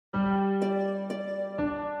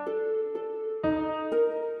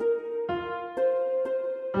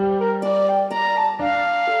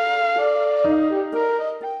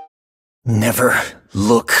Never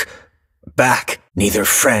look back, neither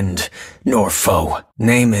friend nor foe.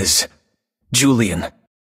 Name is Julian.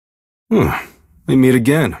 We meet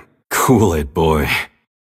again. Cool it, boy.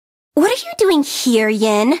 What are you doing here,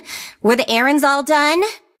 Yin? Were the errands all done?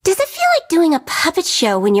 Does it feel like doing a puppet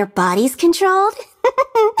show when your body's controlled?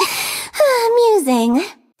 Amusing.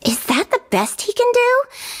 Is that the best he can do?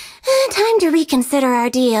 Time to reconsider our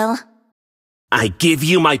deal. I give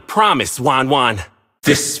you my promise, Wan Wan.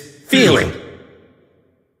 This feeling.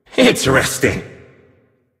 Interesting.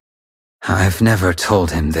 I've never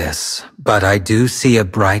told him this, but I do see a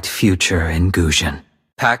bright future in Guzhen.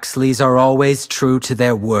 Paxleys are always true to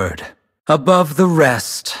their word. Above the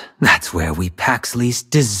rest, that's where we Paxleys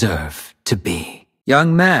deserve to be.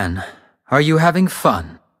 Young man, are you having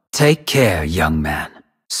fun? Take care, young man.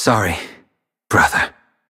 Sorry, brother.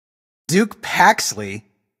 Duke Paxley?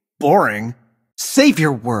 Boring. Save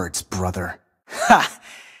your words, brother. Ha!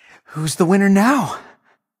 Who's the winner now?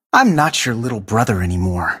 I'm not your little brother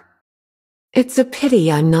anymore. It's a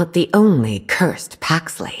pity I'm not the only cursed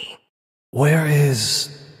Paxley. Where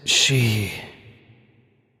is she?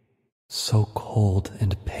 So cold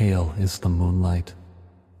and pale is the moonlight,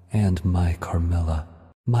 and my Carmilla.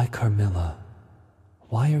 My Carmilla,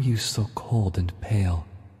 why are you so cold and pale,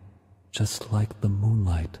 just like the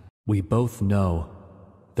moonlight? We both know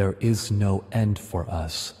there is no end for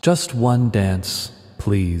us. Just one dance,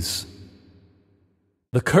 please.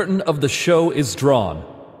 The curtain of the show is drawn.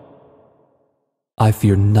 I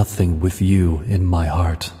fear nothing with you in my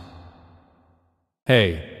heart.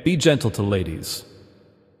 Hey, be gentle to ladies.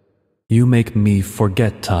 You make me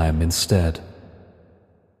forget time instead.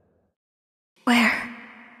 Where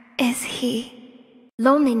is he?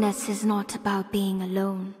 Loneliness is not about being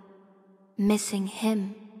alone. Missing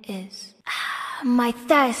him is. My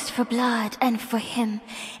thirst for blood and for him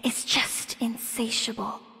is just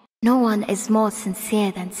insatiable. No one is more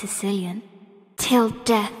sincere than Sicilian. Till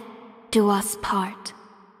death do us part.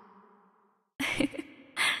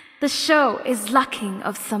 The show is lacking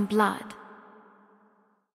of some blood.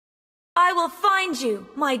 I will find you,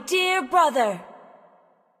 my dear brother.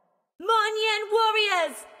 Monyan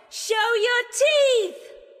warriors, show your teeth!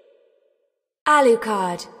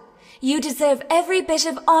 Alucard, you deserve every bit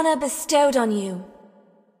of honor bestowed on you.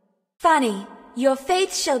 Fanny, your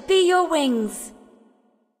faith shall be your wings.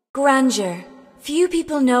 Grandeur, few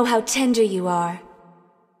people know how tender you are.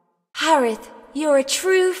 Harith, you're a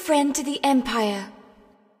true friend to the Empire.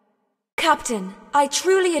 Captain, I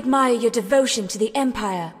truly admire your devotion to the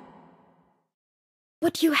Empire.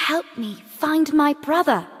 Would you help me find my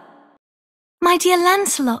brother? My dear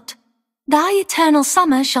Lancelot, thy eternal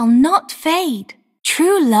summer shall not fade.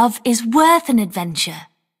 True love is worth an adventure.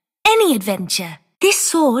 Any adventure. This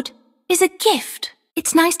sword is a gift.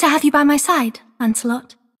 It's nice to have you by my side,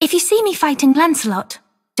 Lancelot. If you see me fighting Lancelot,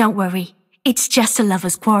 don't worry. It's just a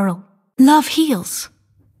lover's quarrel. Love heals.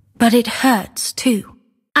 But it hurts, too.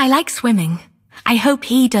 I like swimming. I hope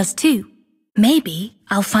he does, too. Maybe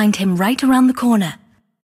I'll find him right around the corner.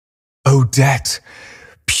 Odette.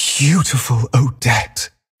 Beautiful Odette.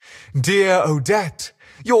 Dear Odette,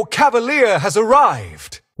 your cavalier has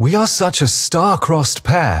arrived. We are such a star-crossed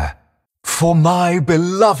pair. For my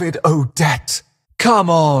beloved Odette. Come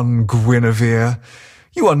on, Guinevere.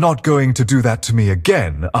 You are not going to do that to me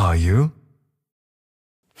again, are you?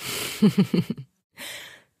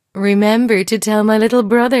 Remember to tell my little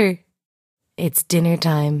brother. It's dinner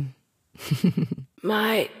time.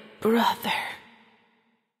 My brother.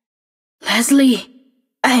 Leslie,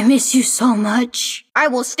 I miss you so much. I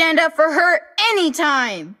will stand up for her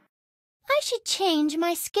anytime. I should change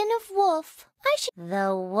my skin of wolf.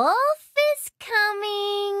 The wolf is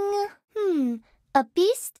coming. A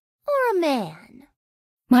beast or a man?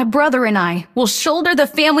 My brother and I will shoulder the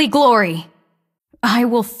family glory. I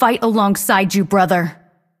will fight alongside you, brother.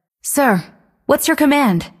 Sir, what's your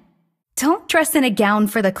command? Don't dress in a gown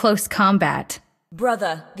for the close combat.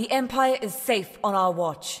 Brother, the Empire is safe on our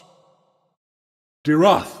watch.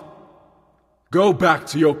 Dirath, go back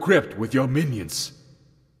to your crypt with your minions.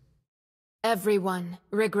 Everyone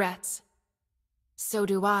regrets. So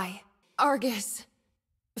do I. Argus,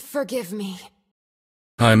 forgive me.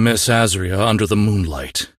 I miss Azria under the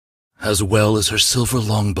moonlight, as well as her silver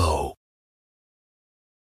longbow.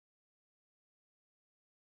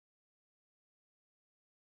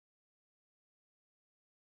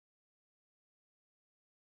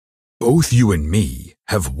 Both you and me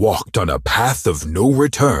have walked on a path of no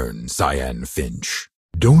return, Cyan Finch.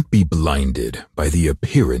 Don't be blinded by the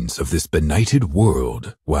appearance of this benighted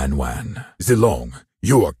world, Wan Wan. Zilong,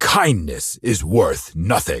 your kindness is worth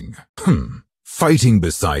nothing. Fighting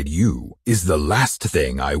beside you is the last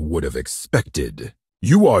thing I would have expected.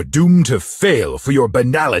 You are doomed to fail for your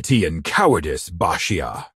banality and cowardice,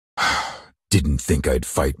 Bashia. Didn't think I'd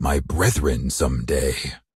fight my brethren someday.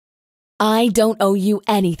 I don't owe you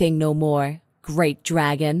anything no more, great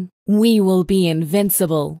dragon. We will be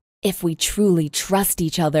invincible if we truly trust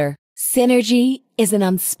each other. Synergy is an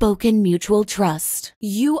unspoken mutual trust.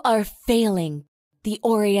 You are failing, the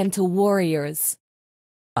Oriental warriors.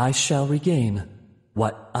 I shall regain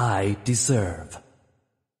what I deserve.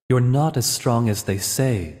 You're not as strong as they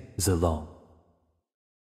say, Zilong.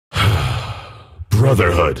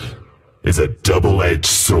 Brotherhood is a double-edged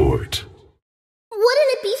sword.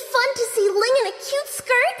 Wouldn't it be fun to see Ling in a cute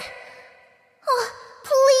skirt? Oh,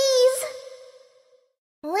 please.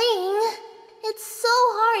 Ling, it's so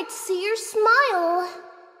hard to see your smile.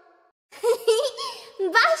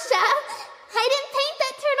 Basha, I didn't paint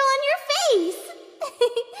that turtle on your face.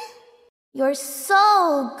 You're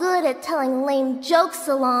so good at telling lame jokes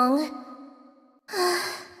along.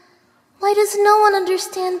 Why does no one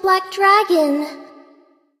understand Black Dragon?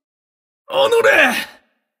 Honore!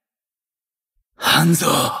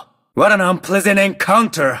 Hanzo! What an unpleasant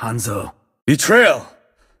encounter, Hanzo. Betrayal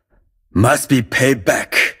must be paid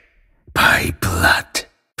back by blood.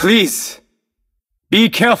 Please, be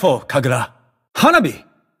careful, Kagura. Hanabi!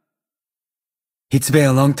 It's been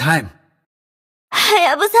a long time.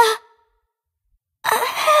 Hayabusa?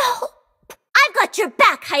 Help! I've got your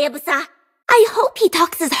back, Hayabusa. I hope he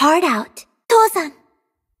talks his heart out. Tosan,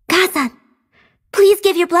 Kazan, please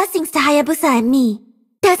give your blessings to Hayabusa and me.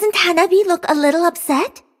 Doesn't Hanabi look a little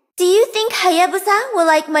upset? Do you think Hayabusa will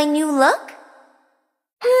like my new look?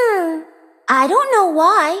 I don't know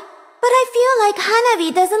why, but I feel like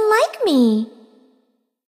Hanabi doesn't like me.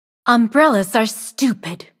 Umbrellas are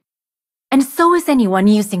stupid. And so is anyone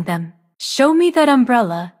using them. Show me that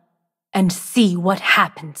umbrella and see what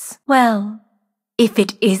happens. Well, if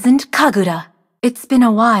it isn't Kagura, it's been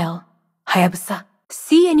a while. Hayabusa,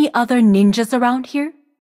 see any other ninjas around here?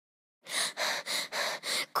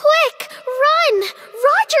 Quick, run!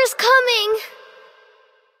 Roger's coming!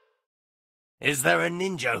 Is there a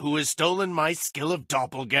ninja who has stolen my skill of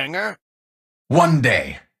doppelganger? One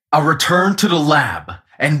day, I'll return to the lab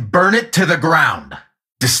and burn it to the ground.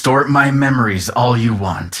 Distort my memories all you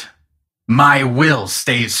want. My will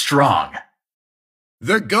stays strong.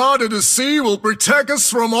 The god of the sea will protect us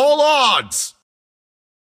from all odds!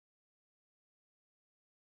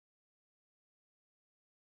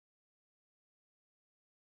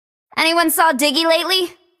 Anyone saw Diggy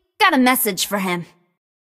lately? Got a message for him.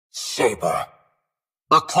 Saber.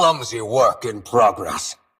 A clumsy work in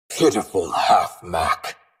progress. Pitiful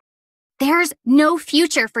half-Mac. There's no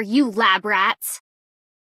future for you lab rats.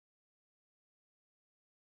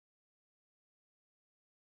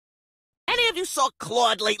 Any of you saw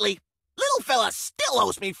Claude lately? Little fella still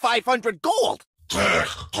owes me 500 gold.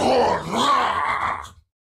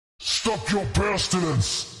 Stop your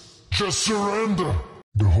pestilence! Just surrender!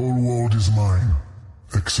 The whole world is mine,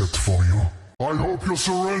 except for you. I hope you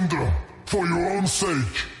surrender, for your own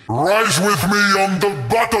sake. Rise with me on the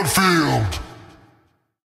battlefield!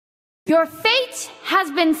 Your fate has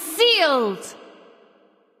been sealed!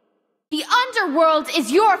 The underworld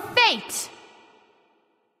is your fate!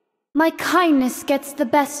 My kindness gets the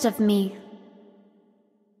best of me.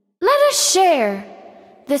 Let us share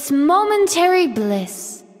this momentary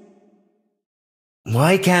bliss.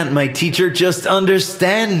 Why can't my teacher just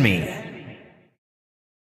understand me?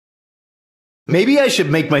 Maybe I should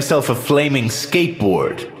make myself a flaming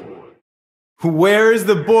skateboard. Where is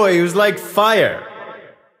the boy who's like fire?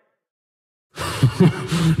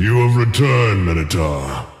 You have returned,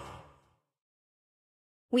 Minotaur.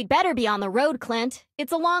 We'd better be on the road, Clint.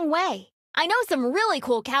 It's a long way. I know some really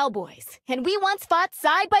cool cowboys, and we once fought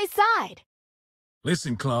side by side.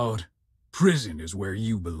 Listen, Claude. Prison is where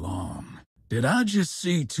you belong. Did I just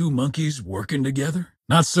see two monkeys working together?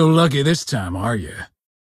 Not so lucky this time, are you?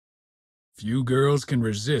 Few girls can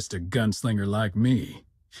resist a gunslinger like me.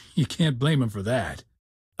 You can't blame them for that.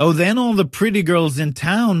 Oh, then all the pretty girls in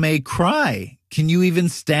town may cry. Can you even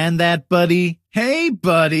stand that, buddy? Hey,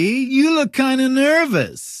 buddy, you look kinda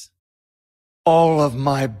nervous. All of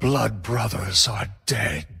my blood brothers are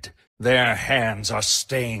dead. Their hands are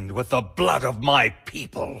stained with the blood of my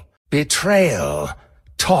people. Betrayal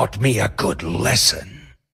taught me a good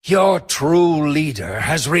lesson. Your true leader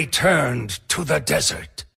has returned to the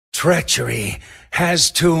desert. Treachery has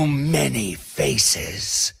too many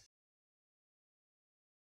faces.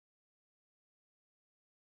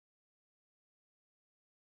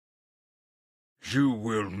 You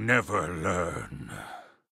will never learn.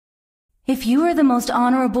 If you are the most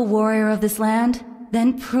honorable warrior of this land,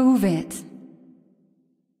 then prove it.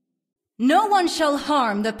 No one shall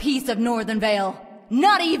harm the peace of Northern Vale,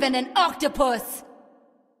 not even an octopus!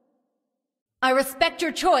 I respect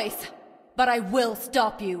your choice, but I will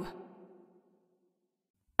stop you.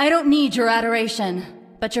 I don't need your adoration,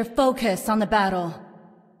 but your focus on the battle.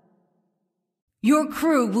 Your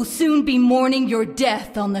crew will soon be mourning your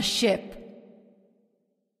death on the ship.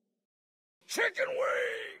 Chicken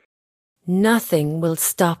wing! Nothing will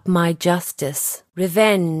stop my justice.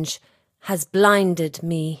 Revenge has blinded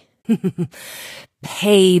me.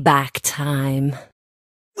 Payback time.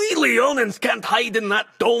 We Leonins can't hide in that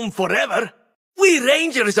dome forever. We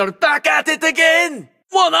Rangers are back at it again!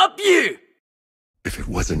 One up you! If it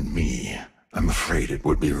wasn't me, I'm afraid it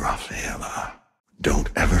would be Rafaela. Don't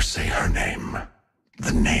ever say her name.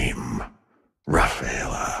 The name.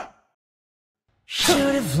 Rafaela.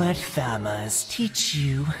 Should have let Famas teach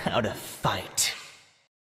you how to fight.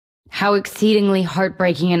 How exceedingly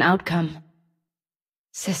heartbreaking an outcome.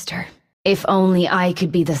 Sister, if only I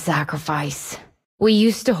could be the sacrifice. We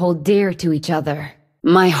used to hold dear to each other.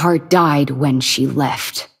 My heart died when she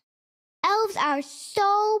left. Elves are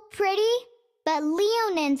so pretty, but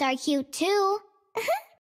Leonins are cute too.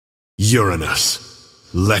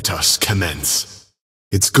 Uranus, let us commence.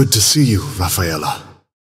 It's good to see you, Rafaela.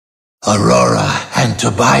 Aurora and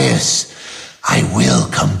Tobias, I will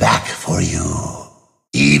come back for you.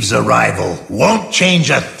 Eve's arrival won't change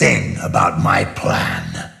a thing about my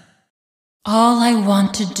plan. All I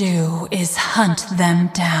want to do is hunt them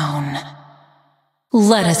down.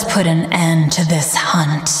 Let us put an end to this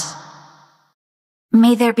hunt.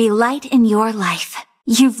 May there be light in your life.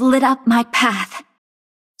 You've lit up my path.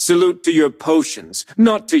 Salute to your potions,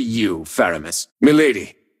 not to you, Faramis.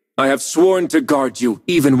 Milady, I have sworn to guard you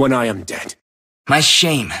even when I am dead. My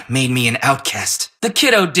shame made me an outcast. The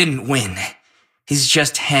kiddo didn't win. He's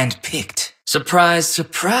just hand-picked. Surprise,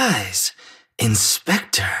 surprise.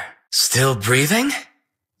 Inspector. Still breathing?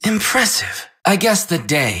 Impressive. I guess the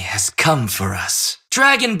day has come for us.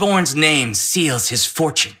 Dragonborn's name seals his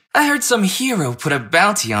fortune. I heard some hero put a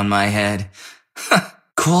bounty on my head.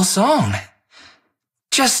 Cool song.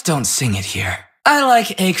 Just don't sing it here. I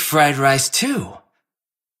like egg fried rice too.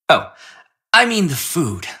 Oh, I mean the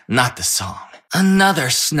food, not the song. Another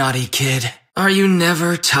snotty kid. Are you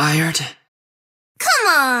never tired? Come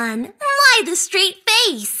on, why the straight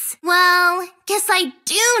face? Well, guess I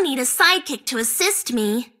do need a sidekick to assist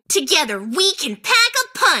me. Together we can pack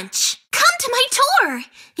a punch. Come to my tour.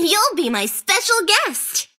 You'll be my special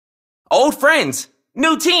guest. Old friends,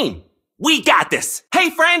 new team. We got this. Hey,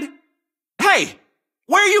 friend. Hey,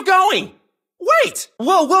 where are you going? Wait.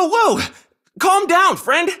 Whoa. Calm down,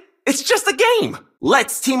 friend. It's just a game.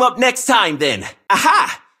 Let's team up next time then.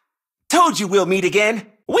 Aha! Told you we'll meet again.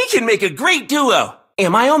 We can make a great duo.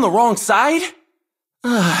 Am I on the wrong side?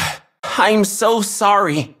 I'm so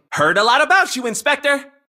sorry. Heard a lot about you, Inspector.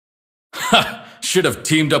 Ha! Should have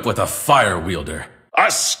teamed up with a fire wielder.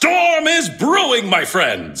 A storm is brewing, my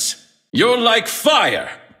friends! You're like fire,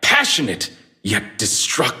 passionate, yet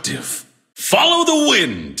destructive. Follow the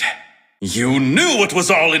wind. You knew it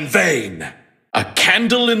was all in vain. A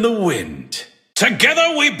candle in the wind.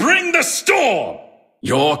 Together we bring the storm!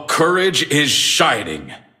 Your courage is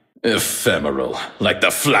shining. Ephemeral, like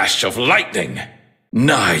the flash of lightning.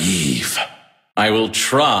 Naive. I will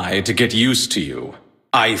try to get used to you.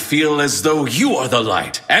 I feel as though you are the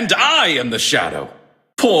light, and I am the shadow.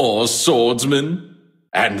 Poor swordsman.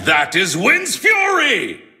 And that is wind's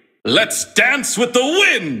fury! Let's dance with the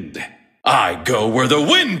wind! I go where the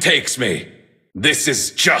wind takes me. This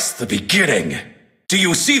is just the beginning. Do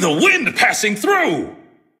you see the wind passing through?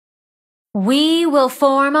 We will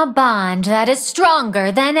form a bond that is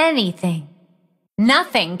stronger than anything.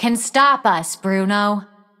 Nothing can stop us, Bruno.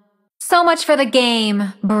 So much for the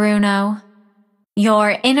game, Bruno.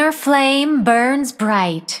 Your inner flame burns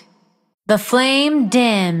bright. The flame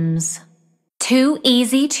dims. Too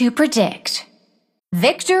easy to predict.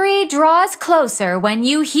 Victory draws closer when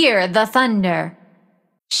you hear the thunder.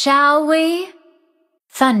 Shall we?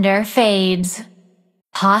 Thunder fades.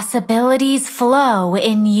 Possibilities flow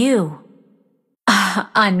in you.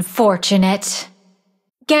 Unfortunate.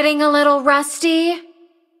 Getting a little rusty?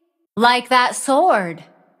 Like that sword.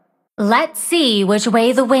 Let's see which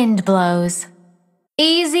way the wind blows.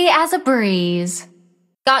 Easy as a breeze.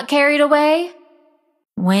 Got carried away?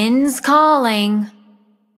 Wind's calling.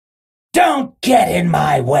 Don't get in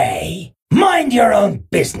my way. Mind your own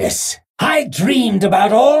business. I dreamed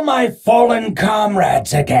about all my fallen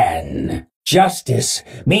comrades again. Justice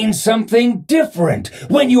means something different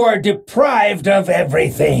when you are deprived of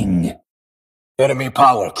everything. Enemy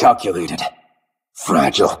power calculated.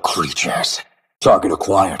 Fragile creatures. Target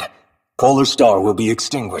acquired. Polar Star will be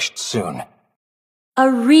extinguished soon. A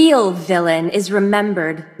real villain is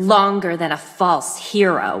remembered longer than a false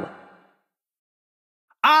hero.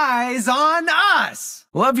 Eyes on us!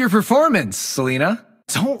 Love your performance, Selena.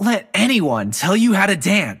 Don't let anyone tell you how to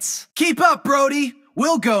dance. Keep up, Brody.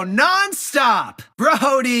 We'll go non-stop.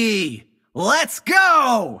 Brody, let's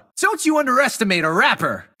go! Don't you underestimate a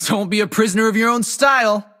rapper. Don't be a prisoner of your own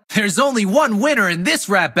style. There's only one winner in this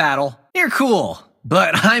rap battle. You're cool,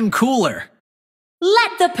 but I'm cooler.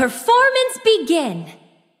 Let the performance begin.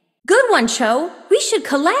 Good one, Cho. We should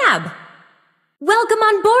collab. Welcome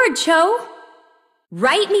on board, Cho.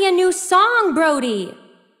 Write me a new song, Brody.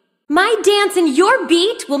 My dance and your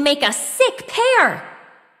beat will make a sick pair.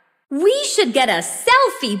 We should get a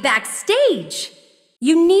selfie backstage.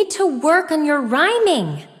 You need to work on your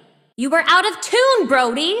rhyming. You were out of tune,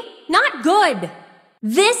 Brody. Not good.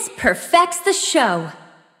 This perfects the show.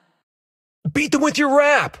 Beat them with your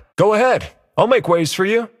rap. Go ahead. I'll make waves for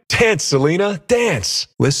you. Dance, Selena, dance.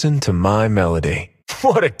 Listen to my melody.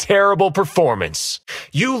 What a terrible performance.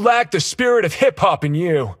 You lack the spirit of hip-hop in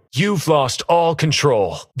you. You've lost all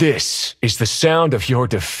control. This is the sound of your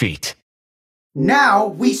defeat. Now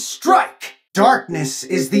we strike! Darkness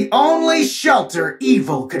is the only shelter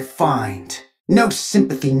evil could find. No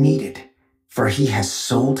sympathy needed, for he has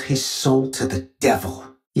sold his soul to the devil.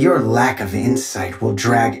 Your lack of insight will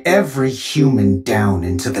drag every human down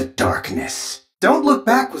into the darkness. Don't look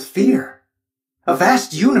back with fear. A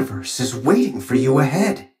vast universe is waiting for you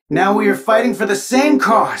ahead. Now we are fighting for the same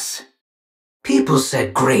cause. People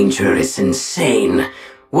said Granger is insane.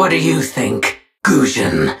 What do you think,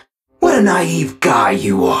 Guzhan? What a naive guy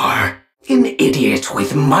you are. An idiot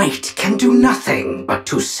with might can do nothing but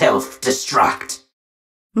to self-destruct.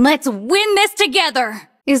 Let's win this together!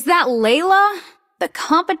 Is that Layla? The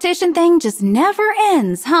competition thing just never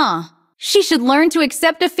ends, huh? She should learn to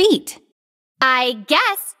accept defeat. I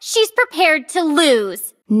guess she's prepared to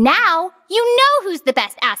lose. Now, you know who's the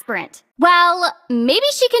best aspirant. Well, maybe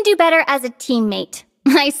she can do better as a teammate.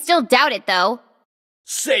 I still doubt it, though.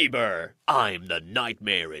 Saber, I'm the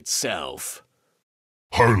nightmare itself.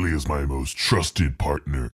 Harley is my most trusted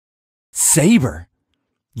partner. Saber,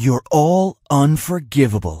 you're all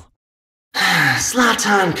unforgivable.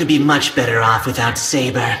 Zlatan could be much better off without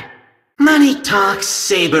Saber. Money talks,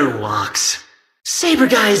 Saber walks. Saber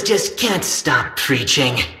guys just can't stop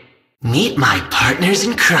preaching. Meet my partners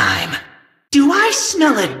in crime. Do I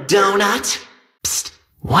smell a donut? Psst,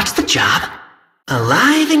 what's the job?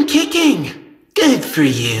 Alive and kicking. Good for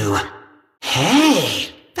you. Hey,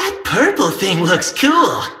 that purple thing looks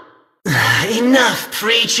cool. Enough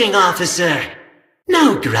preaching, officer.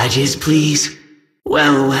 No grudges, please.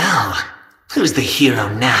 Well, who's the hero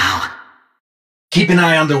now? Keep an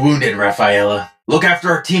eye on the wounded, Rafaela. Look after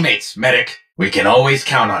our teammates, medic. We can always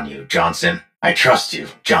count on you, Johnson. I trust you,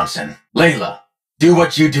 Johnson. Layla, do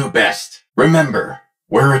what you do best. Remember,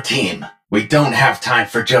 we're a team. We don't have time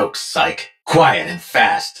for jokes, Psych. Quiet and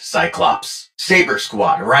fast, Cyclops. Saber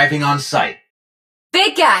Squad arriving on site.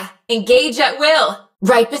 Big guy, engage at will.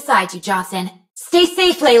 Right beside you, Johnson. Stay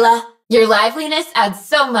safe, Layla. Your liveliness adds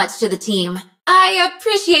so much to the team. I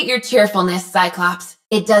appreciate your cheerfulness, Cyclops.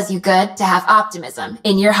 It does you good to have optimism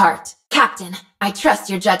in your heart. Captain, I trust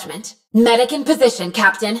your judgment. Medic in position,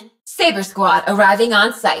 Captain. Saber Squad arriving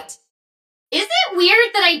on site. Is it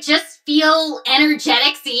weird that I just feel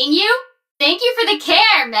energetic seeing you? Thank you for the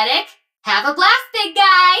care, medic. Have a blast, big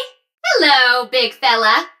guy. Hello, big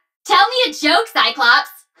fella. Tell me a joke, Cyclops.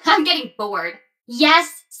 I'm getting bored.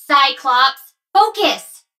 Yes, Cyclops.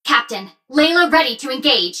 Focus. Captain, Layla ready to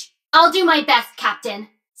engage. I'll do my best, Captain.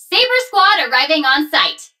 Saber Squad arriving on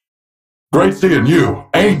site. Great seeing you,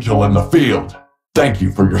 Angel in the field. Thank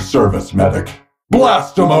you for your service, medic.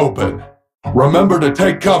 Blast them open. Remember to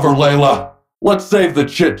take cover, Layla. Let's save the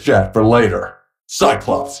chit-chat for later.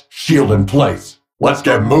 Cyclops, shield in place. Let's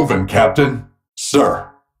get moving, Captain.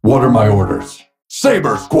 Sir, what are my orders?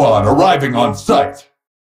 Saber Squad arriving on site.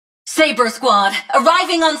 Saber Squad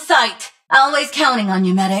arriving on site. Always counting on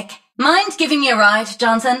you, medic. Mind giving me a ride,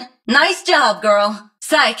 Johnson? Nice job, girl.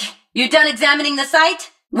 Psych, you done examining the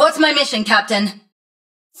site? What's my mission, Captain?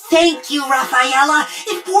 Thank you, Rafaela.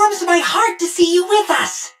 It warms my heart to see you with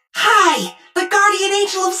us. Hi, the guardian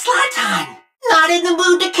angel of Zlatan. Not in the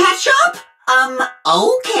mood to catch up?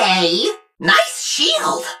 Okay. Nice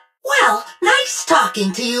shield. Well, nice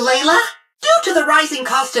talking to you, Layla. Due to the rising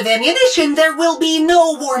cost of ammunition, there will be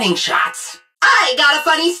no warning shots. I got a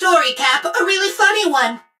funny story, Cap. A really funny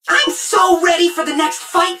one. I'm so ready for the next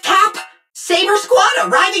fight, Cap. Saber Squad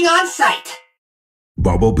arriving on site.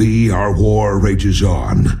 Bumblebee, our war rages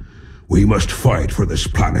on. We must fight for this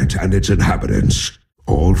planet and its inhabitants.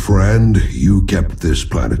 Old friend, you kept this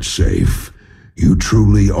planet safe. You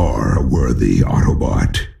truly are a worthy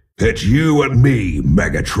Autobot. It's you and me,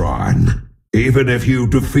 Megatron. Even if you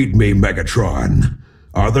defeat me, Megatron,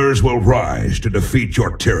 others will rise to defeat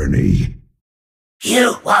your tyranny.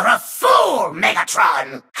 You are a fool,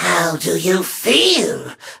 Megatron! How do you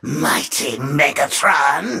feel, mighty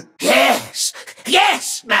Megatron? Yes,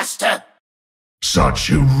 yes, Master! Such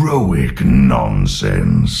heroic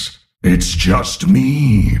nonsense. It's just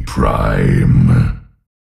me, Prime.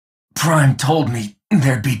 Prime told me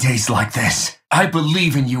there'd be days like this. I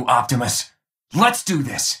believe in you, Optimus. Let's do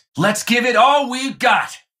this. Let's give it all we've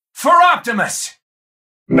got. For Optimus!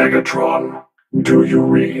 Megatron, do you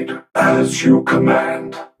read? As you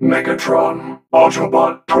command. Megatron,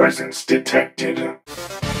 Autobot presence detected.